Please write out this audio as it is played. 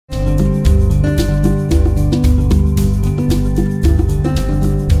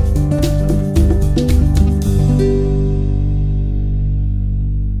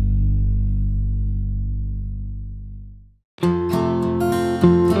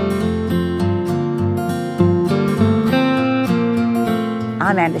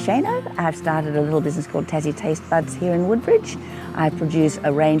I'm Dechaineux. I've started a little business called Tassie Taste Buds here in Woodbridge. I produce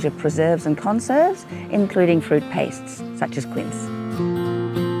a range of preserves and conserves, including fruit pastes, such as quince.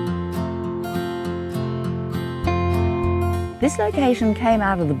 This location came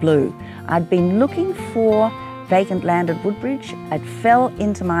out of the blue. I'd been looking for vacant land at Woodbridge. It fell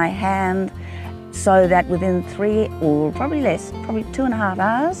into my hand so that within 3, or probably less, probably 2.5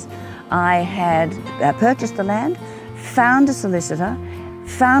 hours, I had purchased the land, found a solicitor,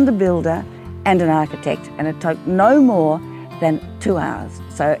 found a builder and an architect, and it took no more than 2 hours.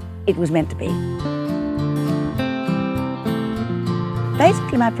 So it was meant to be.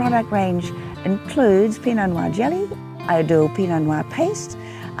 Basically, my product range includes Pinot Noir jelly, I do Pinot Noir paste,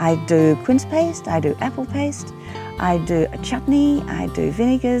 I do quince paste, I do apple paste, I do a chutney, I do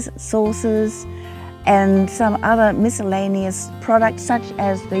vinegars, sauces, and some other miscellaneous products such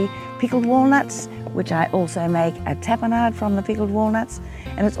as the pickled walnuts, which I also make a tapenade from the pickled walnuts,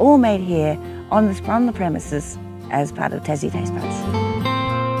 and it's all made here on the premises as part of Tassie Taste Buds.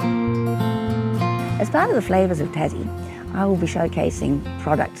 As part of the Flavours of Tassie, I will be showcasing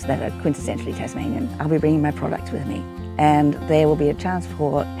products that are quintessentially Tasmanian. I'll be bringing my products with me, and there will be a chance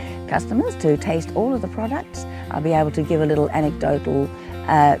for customers to taste all of the products. I'll be able to give a little anecdotal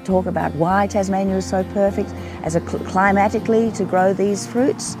talk about why Tasmania is so perfect as climatically to grow these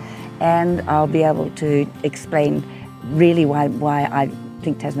fruits, and I'll be able to explain really why I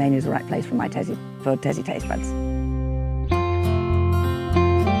think Tasmania is the right place for Tassie Taste Buds.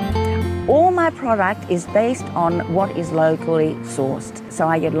 All my product is based on what is locally sourced. So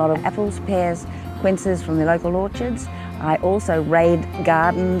I get a lot of apples, pears, quinces from the local orchards. I also raid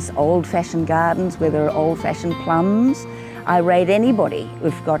gardens, old-fashioned gardens where there are old-fashioned plums. I raid anybody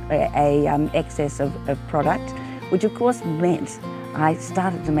who've got a excess of product, which of course meant I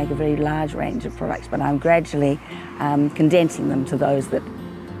started to make a very large range of products, but I'm gradually condensing them to those that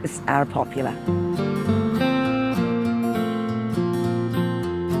are popular.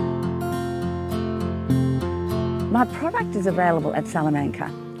 My product is available at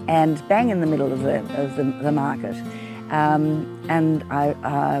Salamanca and bang in the middle of the market. And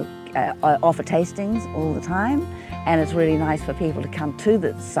I offer tastings all the time, and it's really nice for people to come to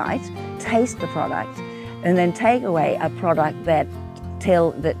the site, taste the product, and then take away a product that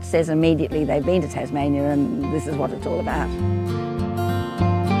says immediately they've been to Tasmania and this is what it's all about.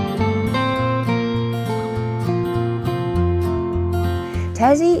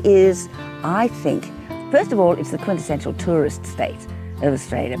 Tassie is, I think, first of all, it's the quintessential tourist state of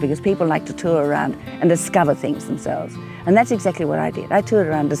Australia because people like to tour around and discover things themselves. And that's exactly what I did. I toured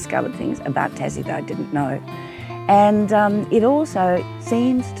around and discovered things about Tassie that I didn't know. And it also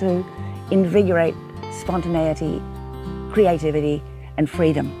seems to invigorate spontaneity, creativity, and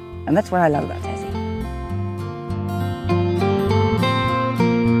freedom. And that's what I love about Tassie.